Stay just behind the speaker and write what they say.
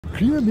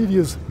Prima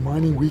Media's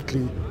Mining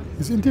Weekly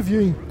is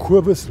interviewing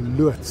Kobus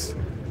Loots,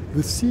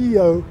 the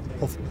CEO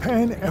of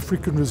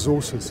Pan-African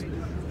Resources,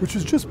 which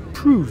has just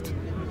proved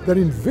that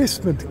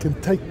investment can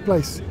take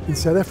place in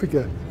South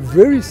Africa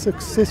very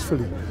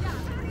successfully.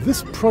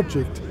 This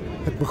project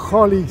at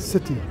Mogale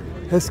City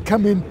has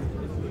come in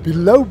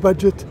below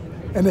budget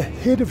and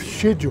ahead of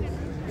schedule,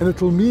 and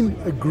it will mean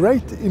a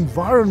great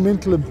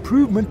environmental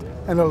improvement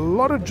and a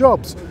lot of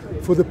jobs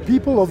for the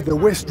people of the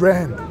West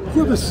Rand.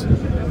 Kobus,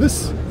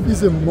 this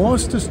is a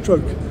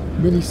masterstroke,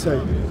 many say.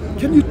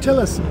 Can you tell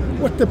us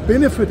what the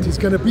benefit is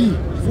going to be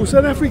for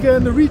South Africa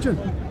and the region?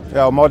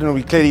 Yeah, Martin,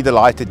 we're clearly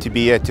delighted to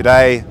be here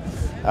today.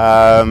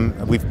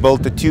 We've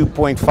built a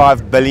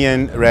 2.5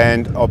 billion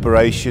rand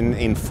operation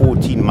in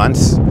 14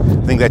 months.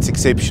 I think that's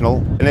exceptional.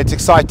 And it's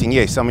exciting,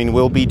 yes. I mean,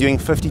 we'll be doing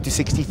 50 to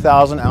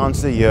 60,000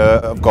 ounces a year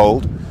of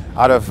gold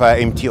out of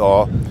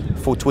MTR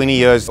for 20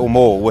 years or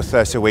more with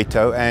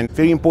Soweto. And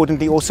very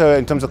importantly, also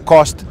in terms of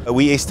cost,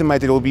 we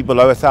estimate it will be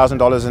below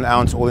 $1,000 an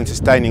ounce all in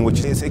sustaining,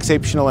 which is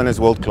exceptional and is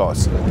world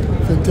class.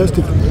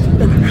 Fantastic.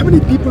 And how many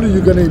people are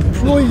you going to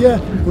employ here,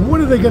 and what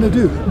are they going to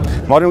do?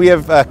 Martin, we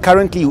have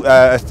currently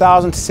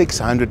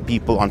 1,600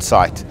 people on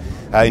site,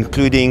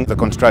 including the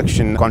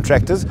construction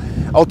contractors.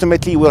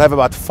 Ultimately, we'll have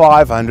about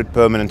 500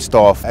 permanent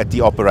staff at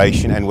the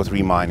operation and with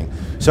remining.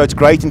 So it's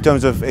great in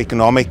terms of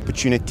economic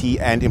opportunity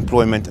and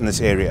employment in this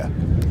area.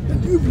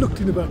 And you've looked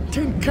in about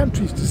 10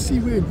 countries to see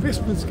where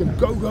investments can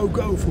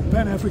go for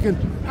Pan-African.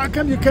 How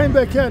come you came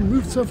back here and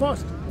moved so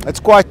fast? It's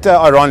quite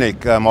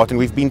ironic, Martin.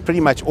 We've been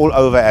pretty much all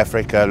over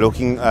Africa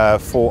looking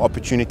for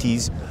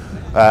opportunities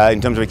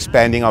in terms of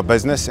expanding our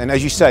business. And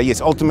as you say,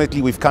 yes,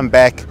 ultimately we've come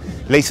back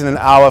less than an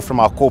hour from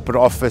our corporate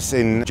office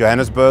in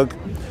Johannesburg.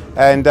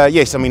 And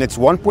yes, I mean, it's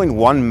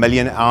 1.1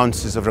 million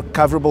ounces of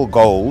recoverable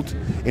gold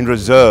in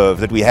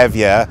reserve that we have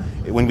here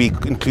when we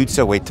include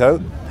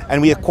Soweto.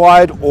 And we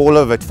acquired all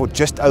of it for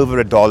just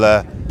over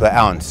 $1 per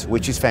ounce,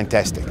 which is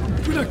fantastic.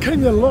 When I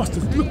came here last,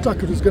 it looked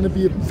like it was going to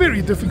be a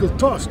very difficult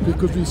task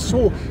because we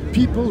saw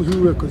people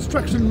who were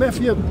construction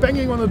mafia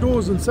banging on the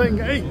doors and saying,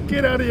 hey,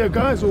 get out of here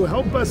guys, or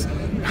help us.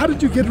 How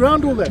did you get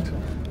around all that?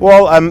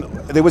 Well,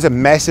 there was a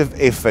massive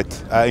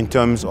effort in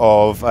terms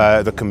of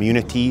the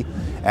community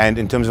and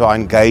in terms of our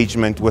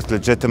engagement with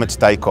legitimate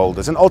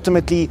stakeholders. And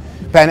ultimately,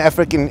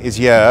 Pan-African is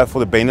here for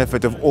the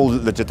benefit of all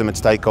legitimate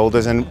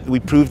stakeholders, and we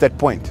proved that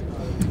point.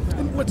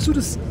 What sort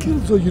of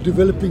skills are you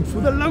developing for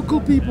the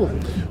local people?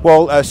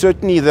 Well,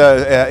 certainly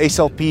the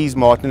SLPs,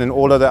 Martin, and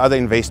all of the other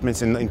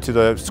investments into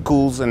the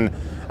schools and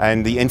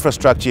the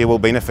infrastructure will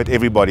benefit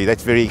everybody.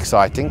 That's very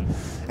exciting.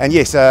 And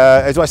yes,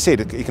 as I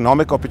said,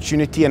 economic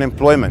opportunity and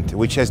employment,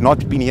 which has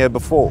not been here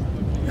before.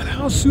 And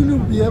how soon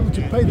will we be able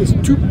to pay this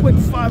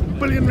 2.5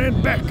 billion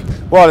rand back?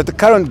 Well, at the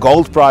current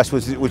gold price,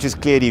 which is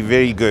clearly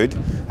very good,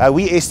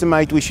 we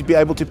estimate we should be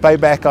able to pay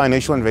back our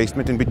initial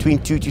investment in between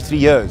 2 to 3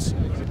 years.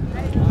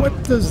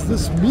 What does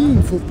this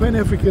mean for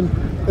Pan-African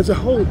as a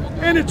whole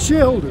and its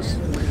shareholders?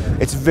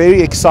 It's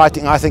very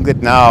exciting. I think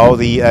that now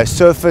the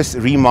surface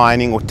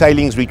remining or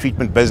tailings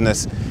retreatment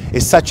business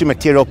is such a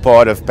material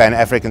part of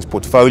Pan-African's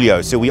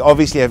portfolio. So we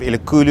obviously have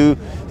Elikhulu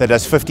that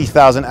does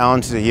 50,000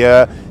 ounces a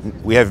year.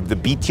 We have the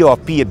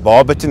BTRP at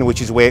Barberton,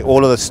 which is where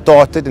all of this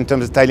started in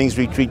terms of tailings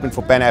retreatment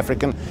for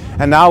Pan-African.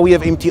 And now we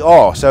have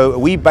MTR. So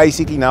we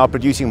basically now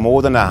producing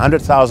more than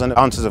 100,000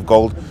 ounces of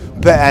gold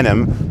per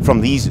annum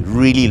from these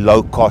really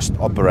low-cost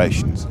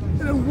operations.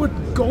 And what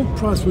gold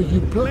price were you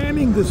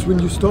planning this when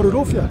you started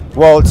off here?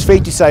 Well, it's fair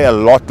to say a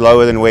lot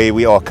lower than where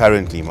we are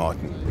currently,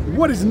 Martin.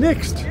 What is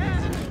next?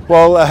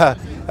 Well,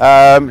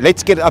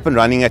 let's get up and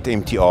running at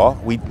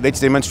MTR.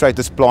 Let's demonstrate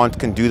this plant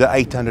can do the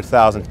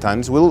 800,000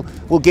 tons. We'll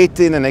get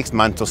there in the next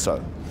month or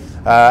so.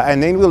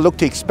 And then we'll look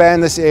to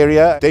expand this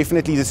area.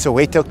 Definitely the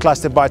Soweto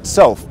cluster by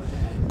itself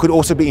could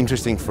also be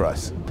interesting for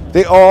us.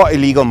 There are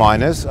illegal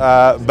miners,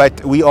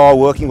 but we are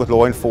working with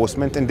law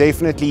enforcement, and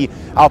definitely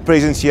our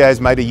presence here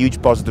has made a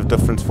huge positive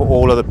difference for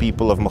all of the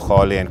people of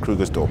Mogale and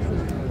Krugersdorp.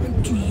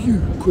 And to you,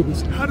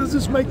 Kobus, how does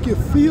this make you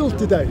feel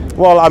today?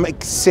 Well, I'm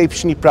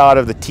exceptionally proud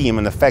of the team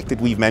and the fact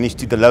that we've managed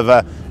to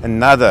deliver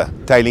another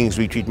tailings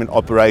retreatment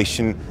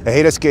operation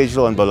ahead of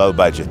schedule and below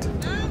budget.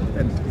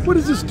 And what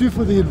does this do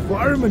for the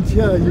environment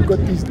here? You've got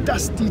these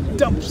dusty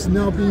dumps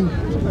now being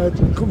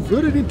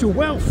converted into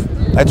wealth.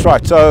 That's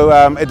right.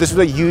 So this was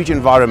a huge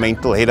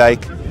environmental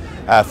headache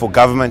for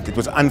government. It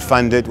was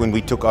unfunded when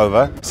we took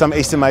over. Some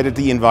estimated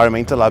the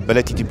environmental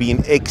liability to be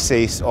in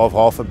excess of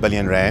R500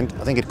 million.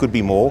 I think it could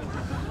be more.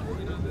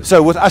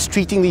 So with us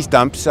treating these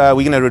dumps, we're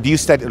going to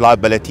reduce that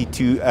liability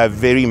to a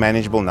very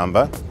manageable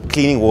number.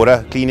 Cleaning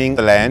water, cleaning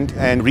the land,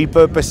 and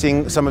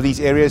repurposing some of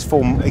these areas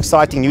for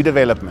exciting new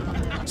development.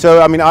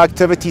 So, I mean, our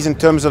activities in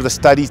terms of the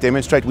studies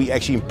demonstrate we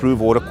actually improve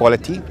water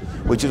quality,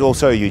 which is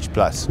also a huge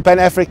plus.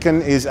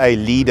 Pan-African is a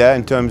leader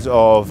in terms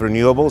of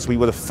renewables. We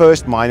were the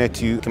first miner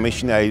to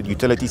commission a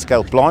utility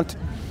scale plant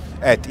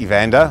at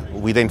Evander.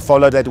 We then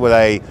followed that with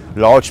a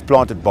large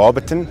plant at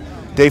Barberton.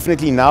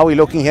 Definitely now we're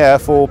looking here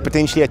for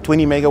potentially a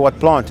 20 megawatt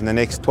plant in the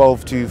next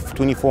 12 to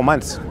 24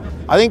 months.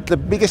 I think the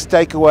biggest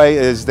takeaway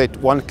is that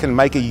one can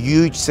make a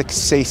huge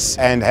success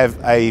and have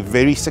a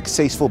very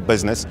successful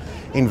business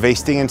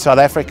investing in South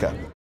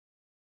Africa.